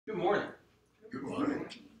Good morning. Good morning.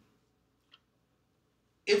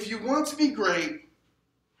 If you want to be great,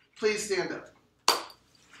 please stand up.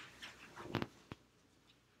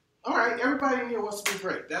 All right, everybody in here wants to be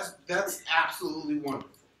great. That's absolutely wonderful.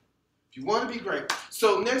 If you want to be great.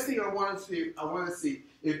 So next thing I want to see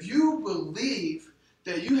if you believe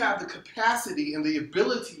that you have the capacity and the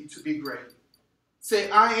ability to be great. Say,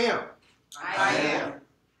 I am. I am.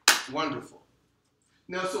 Wonderful.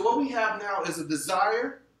 Now, so what we have now is a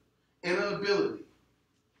desire and an ability.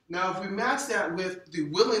 Now, if we match that with the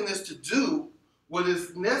willingness to do what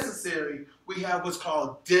is necessary, we have what's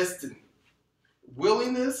called destiny.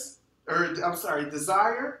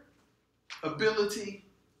 Desire, ability,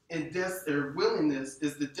 and willingness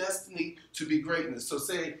is the destiny to be greatness. So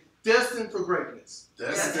say, destined for greatness.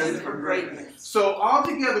 Destined for greatness. So all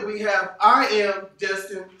together we have, I am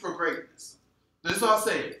destined for greatness. Let's all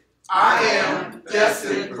say it. I am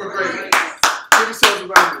destined for greatness. Give yourselves a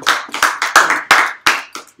round of applause.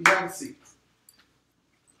 You have a seat.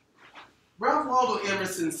 Ralph Waldo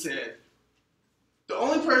Emerson said, the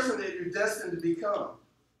only person that you're destined to become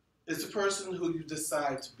is the person who you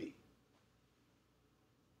decide to be.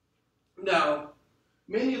 Now,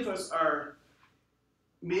 many of us are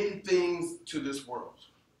many things to this world.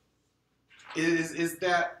 Is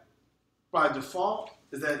that by default?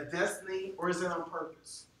 Is that destiny? Or is that on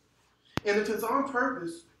purpose? And if it's on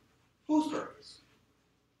purpose, whose purpose?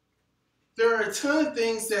 There are a ton of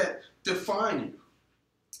things that define you.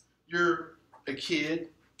 You're a kid,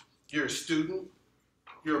 you're a student,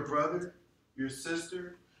 you're a brother, you're a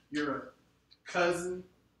sister, you're a cousin,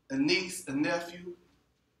 a niece, a nephew.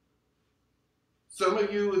 Some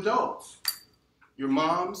of you adults, your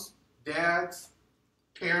moms, dads,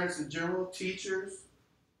 parents in general, teachers,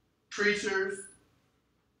 preachers,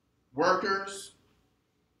 workers,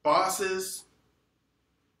 bosses,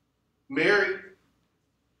 married,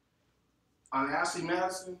 Aunt Ashley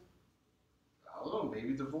Madison, I don't know,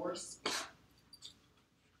 maybe divorced.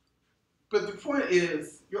 But the point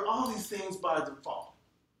is, you're all these things by default.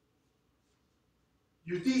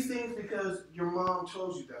 You're these things because your mom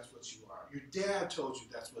told you that's what you are. Your dad told you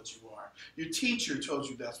that's what you are. Your teacher told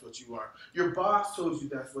you that's what you are. Your boss told you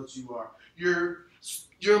that's what you are. Your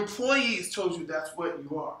employees told you that's what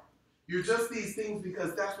you are. You're just these things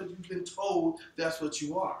because that's what you've been told that's what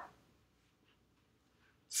you are.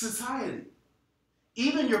 Society.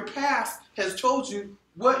 Even your past has told you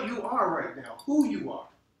what you are right now, who you are.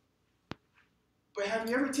 But have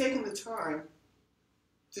you ever taken the time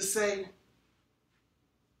to say,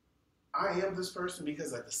 I am this person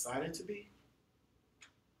because I decided to be?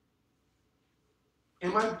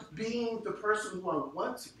 Am I being the person who I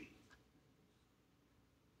want to be?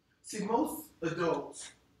 See, most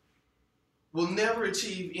adults will never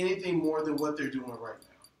achieve anything more than what they're doing right now.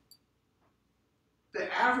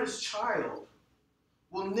 The average child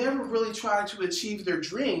will never really try to achieve their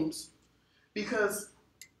dreams because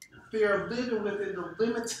they are living within the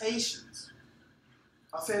limitations.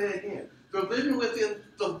 I'll say that again. They're living within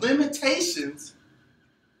the limitations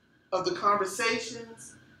of the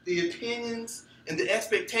conversations, the opinions, and the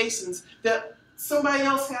expectations that somebody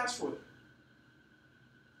else has for them.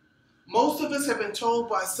 Most of us have been told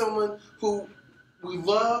by someone who we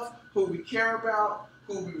love, who we care about,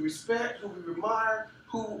 who we respect, who we admire,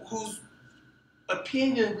 whose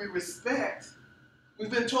opinion we respect.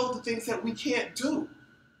 We've been told the things that we can't do,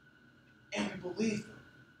 and we believe them.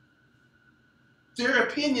 Their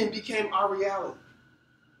opinion became our reality.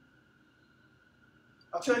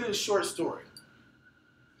 I'll tell you a short story.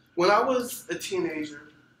 When I was a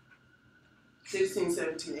teenager, 16,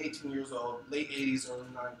 17, 18 years old, late 80s, early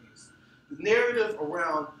 90s, the narrative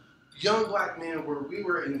around young black men were we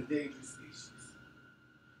were an endangered species.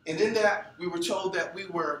 And in that, we were told that we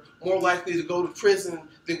were more likely to go to prison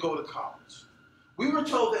than go to college. We were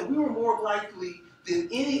told that we were more likely than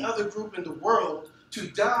any other group in the world to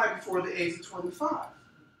die before the age of 25.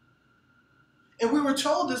 And we were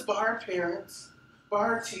told this by our parents, by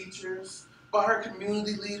our teachers, by our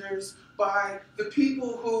community leaders, by the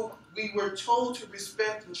people who we were told to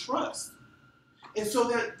respect and trust. And so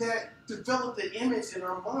that developed the image in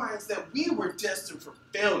our minds that we were destined for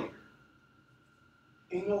failure.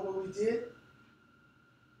 And you know what we did?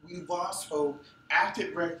 We lost hope,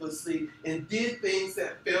 acted recklessly, and did things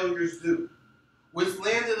that failures do, which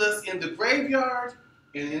landed us in the graveyard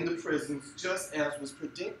and in the prisons, just as was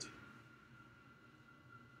predicted.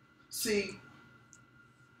 See,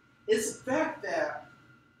 it's a fact that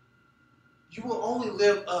you will only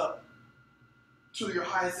live up to your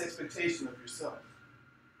highest expectation of yourself.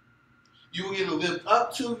 You will either live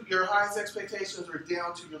up to your highest expectations or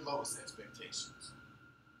down to your lowest expectations.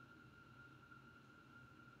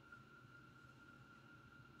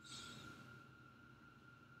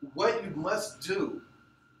 what you must do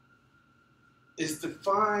is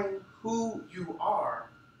define who you are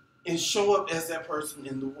and show up as that person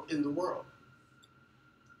in the world.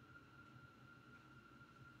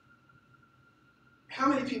 How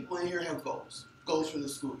many people in here have goals? Goals for the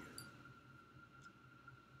school year?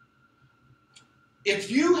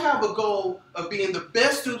 If you have a goal of being the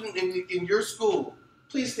best student in your school,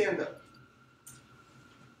 please stand up.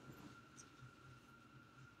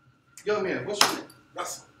 Young man, what's your name?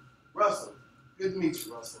 Russell. Russell. Good to meet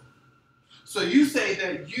you, Russell. So you say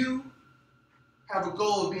that you have a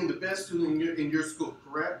goal of being the best student in your school,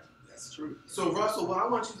 correct? That's true. So Russell, what I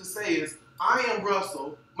want you to say is, I am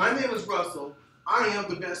Russell. My name is Russell. I am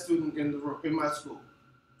the best student in my school.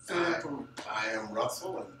 Say that for me. I am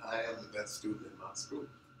Russell, and I am the best student in my school.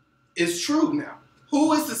 It's true now.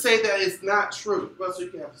 Who is to say that it's not true? Russell, you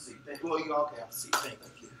can have a seat. Well, you all can have a seat. Thank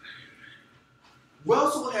you.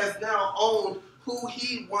 Russell has now owned who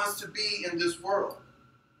he wants to be in this world.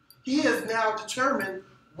 He has now determined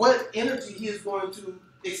what energy he is going to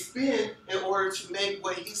expend in order to make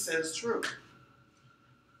what he says true.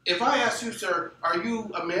 If I ask you, sir, are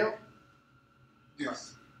you a male?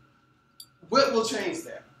 Yes. What will change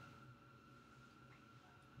that?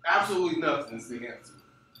 Absolutely nothing is the answer.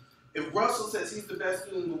 If Russell says he's the best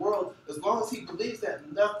student in the world, as long as he believes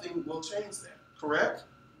that, nothing will change that. Correct?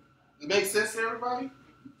 It makes sense to everybody?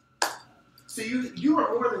 See, you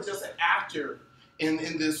are more than just an actor in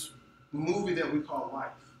this movie that we call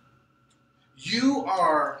life. You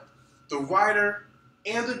are the writer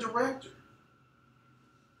and the director.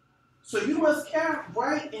 So you must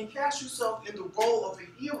write and cast yourself in the role of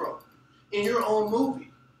a hero in your own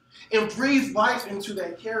movie and breathe life into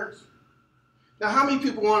that character. Now, how many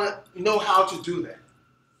people want to know how to do that?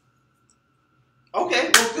 Okay,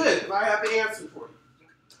 well, good. I have the answer for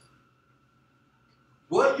you.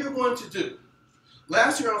 What you're going to do.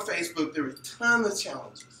 Last year on Facebook, there were tons of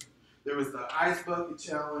challenges. There was the ice bucket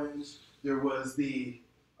challenge. There was the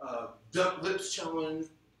duck lips challenge.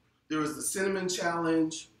 There was the cinnamon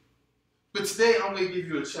challenge. But today, I'm going to give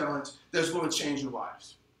you a challenge that's going to change your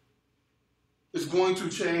lives. It's going to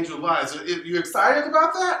change your lives. You excited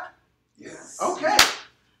about that? Yes. Okay.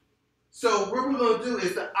 So what we're going to do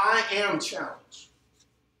is the I am challenge.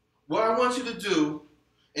 What I want you to do,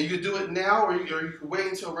 and you can do it now or you can wait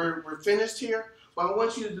until we're finished here, but I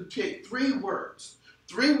want you to pick 3 words.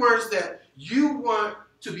 3 words that you want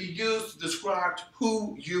to be used to describe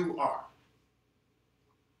who you are.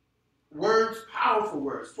 Words, powerful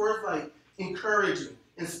words. Words like encouraging,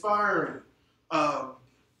 inspiring,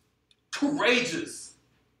 courageous,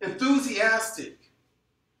 enthusiastic.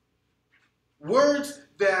 Words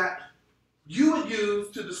that you would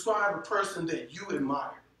use to describe a person that you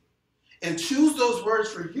admire. And choose those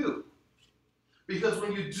words for you. Because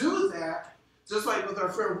when you do that, just like with our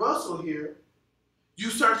friend Russell here, you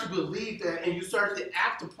start to believe that and you start to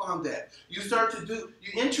act upon that. You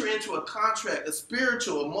enter into a contract, a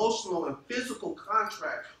spiritual, emotional, and physical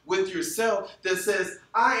contract with yourself that says,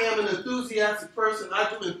 I am an enthusiastic person, I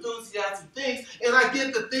do enthusiastic things, and I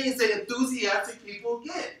get the things that enthusiastic people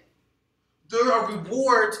get. There are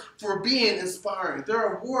rewards for being inspiring. There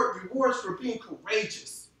are rewards for being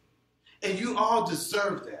courageous. And you all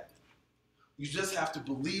deserve that. You just have to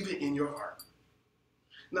believe it in your heart.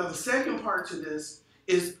 Now, the second part to this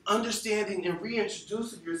is understanding and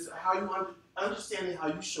reintroducing yourself, understanding how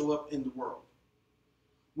you show up in the world.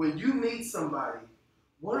 When you meet somebody,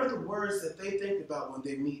 what are the words that they think about when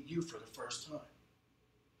they meet you for the first time?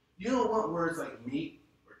 You don't want words like meek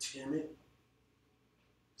or timid,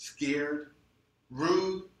 scared,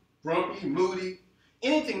 rude, grumpy, moody,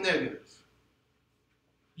 anything negative.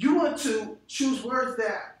 You want to choose words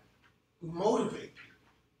that motivate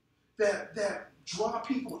people, that draw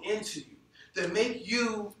people into you, that make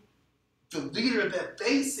you the leader that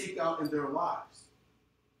they seek out in their lives.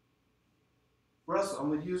 Russell, I'm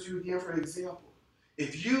going to use you again for example.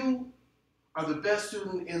 If you are the best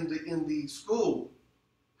student in the school,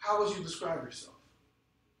 how would you describe yourself?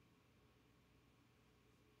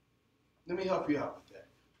 Let me help you out with that.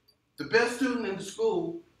 The best student in the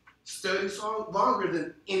school studies longer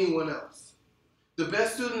than anyone else. The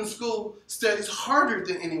best student in school studies harder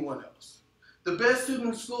than anyone else. The best student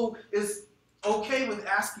in school is okay with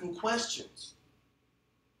asking questions.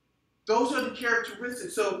 Those are the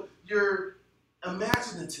characteristics. So you're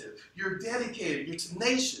imaginative, you're dedicated, you're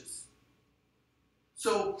tenacious.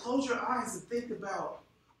 So close your eyes and think about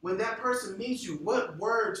when that person meets you, what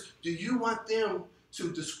words do you want them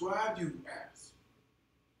to describe you as?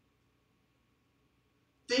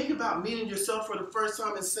 Think about meeting yourself for the first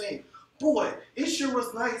time and saying, Boy, it sure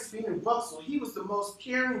was nice meeting Russell. He was the most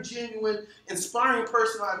caring, genuine, inspiring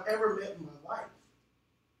person I've ever met in my life.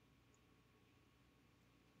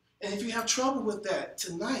 And if you have trouble with that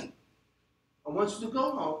tonight, I want you to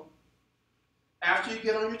go home. After you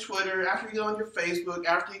get on your Twitter, after you get on your Facebook,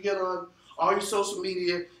 after you get on all your social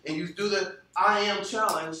media, and you do the I am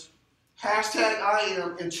challenge, hashtag I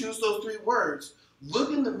am, and choose those 3 words,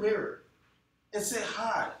 look in the mirror and say,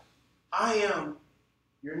 hi, I am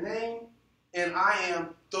your name, and I am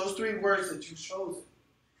those 3 words that you've chosen.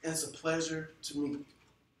 And it's a pleasure to meet you.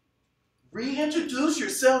 Reintroduce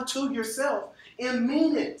yourself to yourself and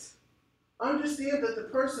mean it. Understand that the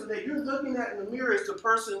person that you're looking at in the mirror is the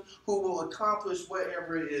person who will accomplish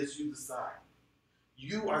whatever it is you decide.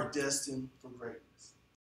 You are destined for greatness.